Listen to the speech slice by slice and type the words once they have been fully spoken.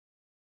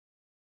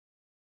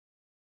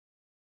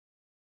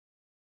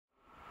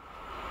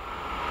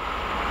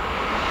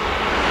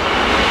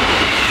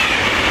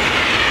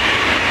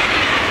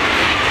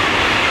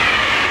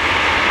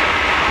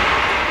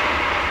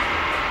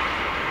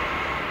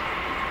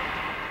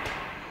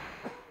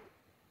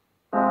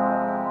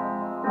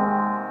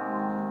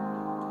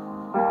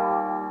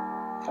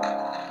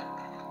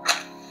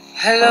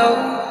Hello,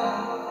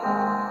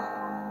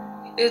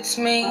 it's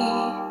me.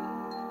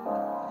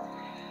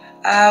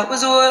 I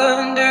was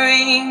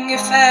wondering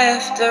if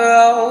after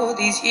all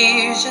these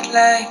years you'd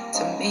like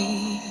to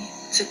meet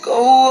to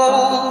go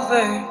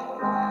over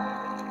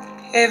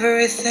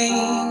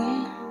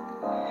everything.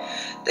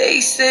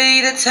 They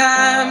say that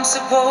time's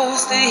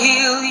supposed to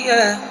heal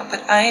ya,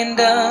 but I ain't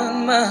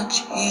done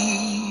much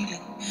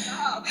healing.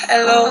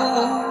 Hello,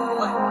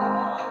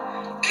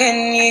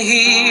 can you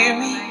hear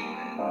me?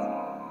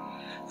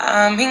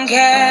 I'm in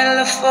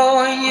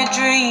California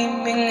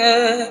dreaming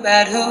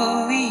about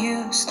who we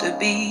used to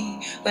be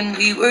when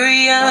we were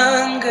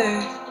younger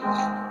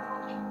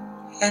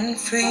and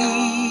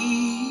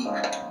free.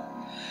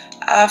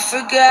 I've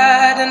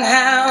forgotten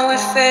how it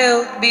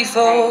felt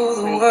before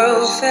the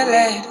world fell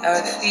at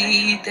our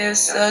feet. There's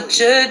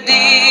such a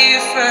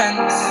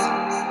difference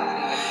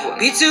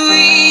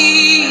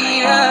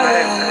between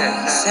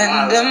us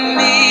and a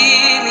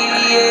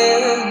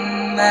million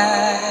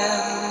miles.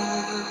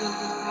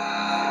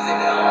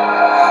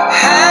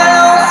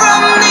 Hello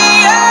from the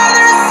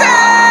other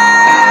side.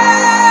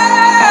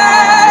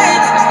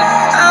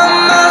 I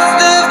must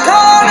have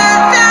called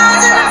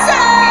 1,000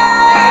 times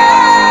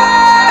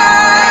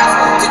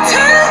to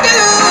tell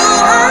you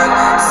I'm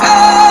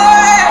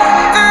sorry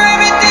for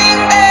everything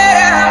that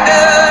I've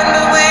done.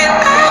 But when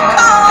I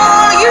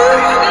call, you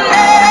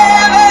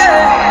never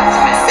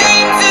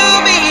seem to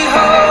be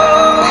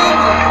home.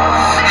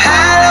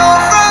 Hello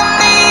from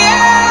the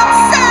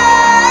outside.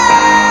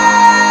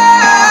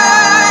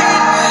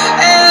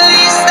 At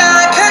least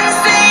I can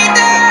say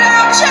that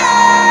I've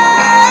tried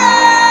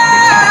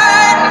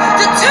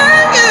to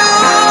tell you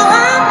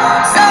I'm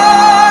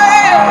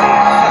sorry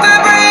for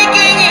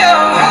breaking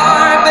your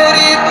heart, but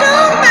it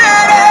don't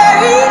matter.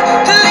 It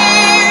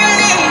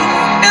clearly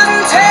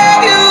doesn't tear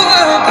you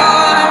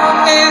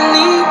apart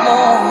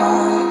anymore.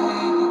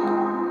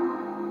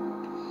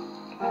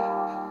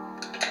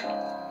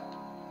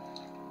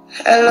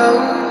 Hello,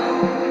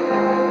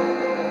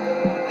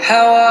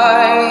 how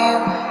are you?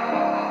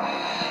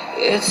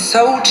 It's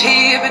so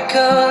typical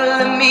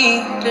of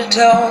me to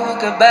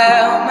talk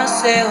about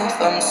myself.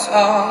 I'm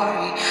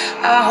sorry.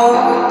 I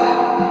hope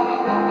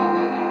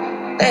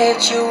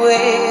that you're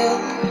well.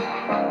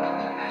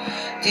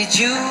 Did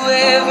you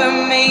ever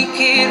make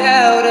it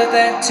out of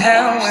that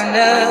town where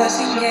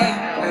nothing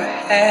ever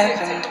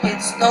happened?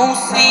 It's no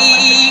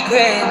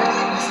secret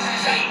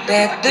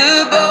that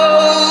the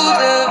both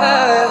of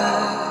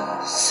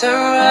us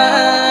are